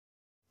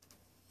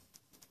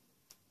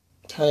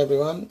Hi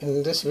everyone,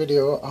 in this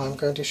video I'm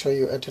going to show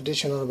you a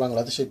traditional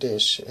Bangladeshi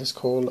dish. It's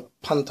called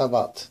panta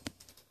bhat.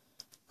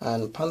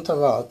 And panta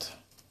bhat,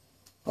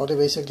 what it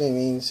basically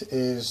means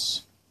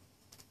is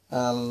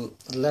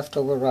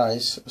leftover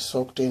rice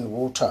soaked in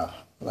water,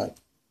 like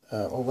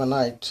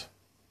overnight.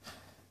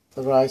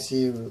 The rice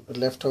you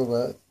left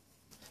over,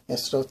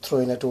 instead of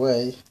throwing it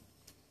away,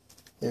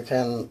 you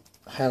can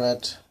have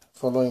it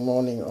following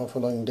morning or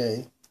following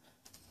day.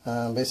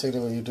 Basically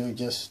what you do,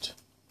 just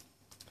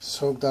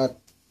soak that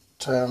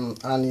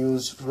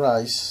unused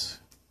rice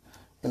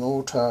in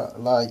water,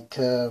 like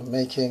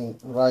making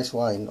rice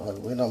wine. Well,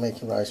 we're not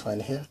making rice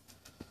wine here.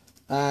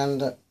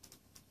 And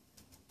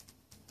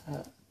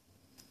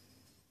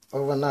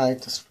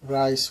overnight this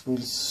rice will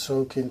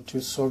soak into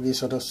soggy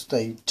sort of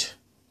state,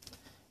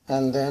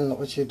 and then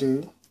what you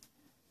do,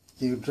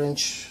 you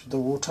drench the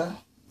water,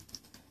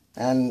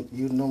 and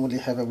you normally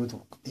have it with,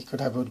 you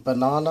could have it with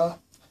banana,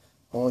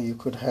 or you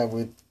could have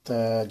with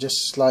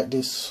just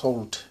slightly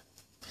salt,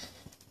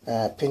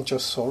 pinch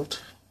of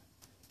salt,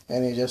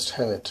 and you just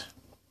have it.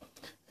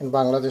 In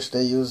Bangladesh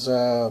they use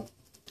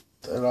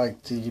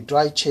like the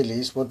dry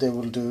chilies. What they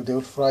will do, they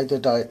will fry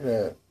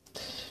the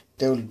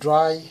they will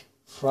dry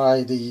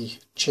fry the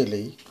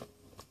chili,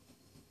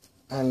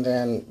 and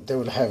then they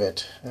will have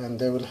it, and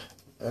they will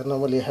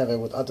normally have it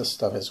with other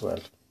stuff as well.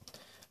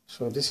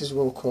 So this is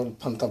what we call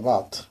panta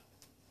bhat.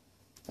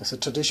 It's a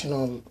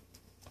traditional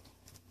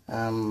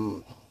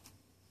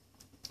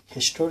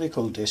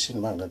historical dish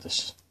in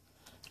Bangladesh.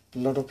 A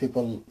lot of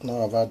people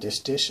know about this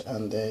dish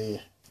and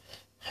they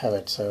have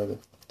it. So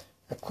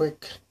a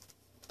quick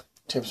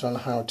tips on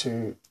how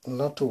to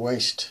not to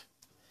waste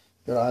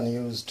your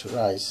unused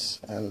rice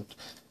and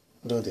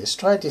do this.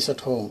 Try this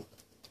at home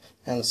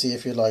and see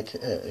if you like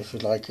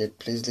it.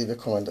 Please leave a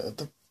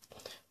comment.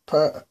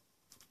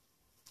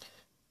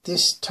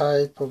 This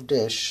type of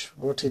dish,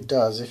 what it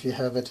does, if you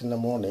have it in the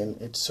morning,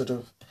 it sort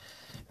of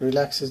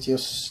relaxes your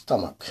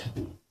stomach,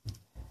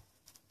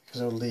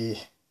 because all the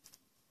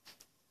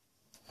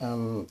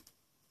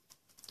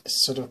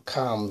sort of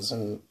calms.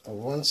 And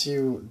once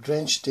you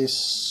drench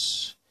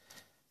this,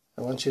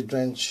 once you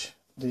drench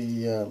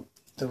the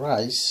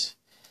rice,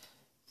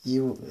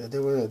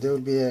 there will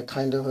be a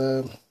kind of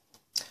a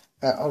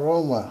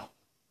aroma,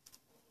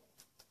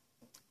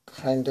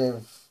 kind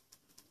of,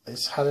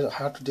 it's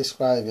hard to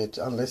describe it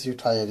unless you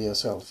try it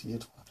yourself.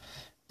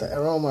 The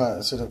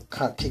aroma sort of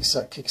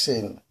kicks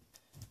in,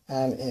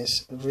 and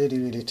it's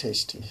really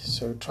tasty.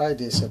 So try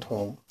this at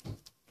home.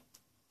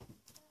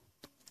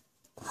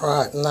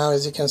 Right, now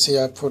as you can see,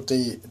 I put now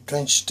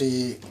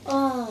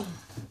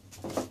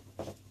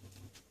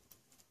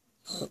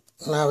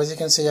as you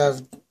can see, I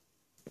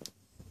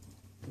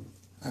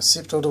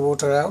sipped all the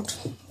water out,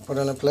 put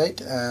on a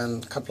plate,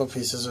 and a couple of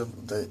pieces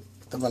of the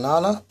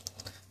banana,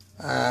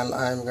 and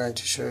I'm going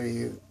to show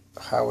you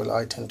how will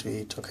I tend to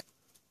eat. Okay.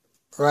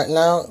 Right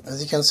now,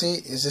 as you can see,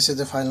 this is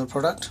the final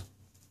product.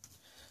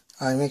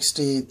 I mixed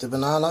the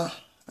banana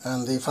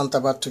and the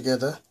panta bhat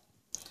together,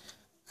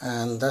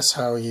 and that's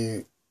how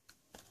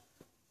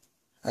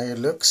it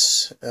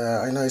looks.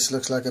 I know it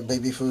looks like a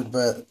baby food,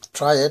 but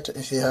try it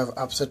if you have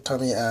upset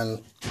tummy,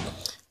 and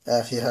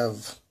if you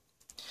have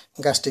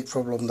gastric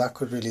problem, that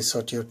could really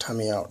sort your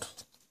tummy out.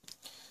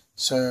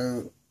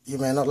 So you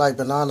may not like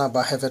banana,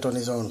 but have it on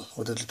its own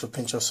with a little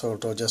pinch of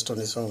salt, or just on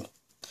its own.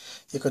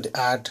 You could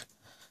add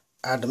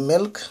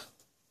milk,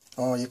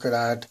 or you could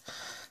add,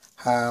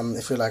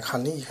 if you like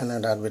honey, you can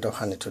add a bit of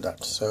honey to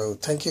that. So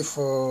thank you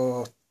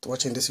for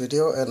watching this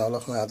video and all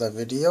of my other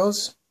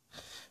videos.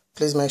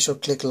 Please make sure to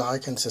click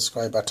like and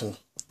subscribe button.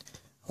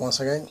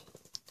 Once again,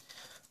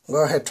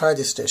 go ahead, try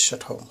this dish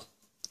at home.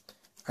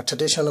 A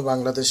traditional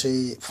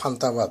Bangladeshi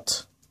panta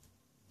bhat.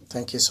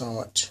 Thank you so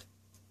much.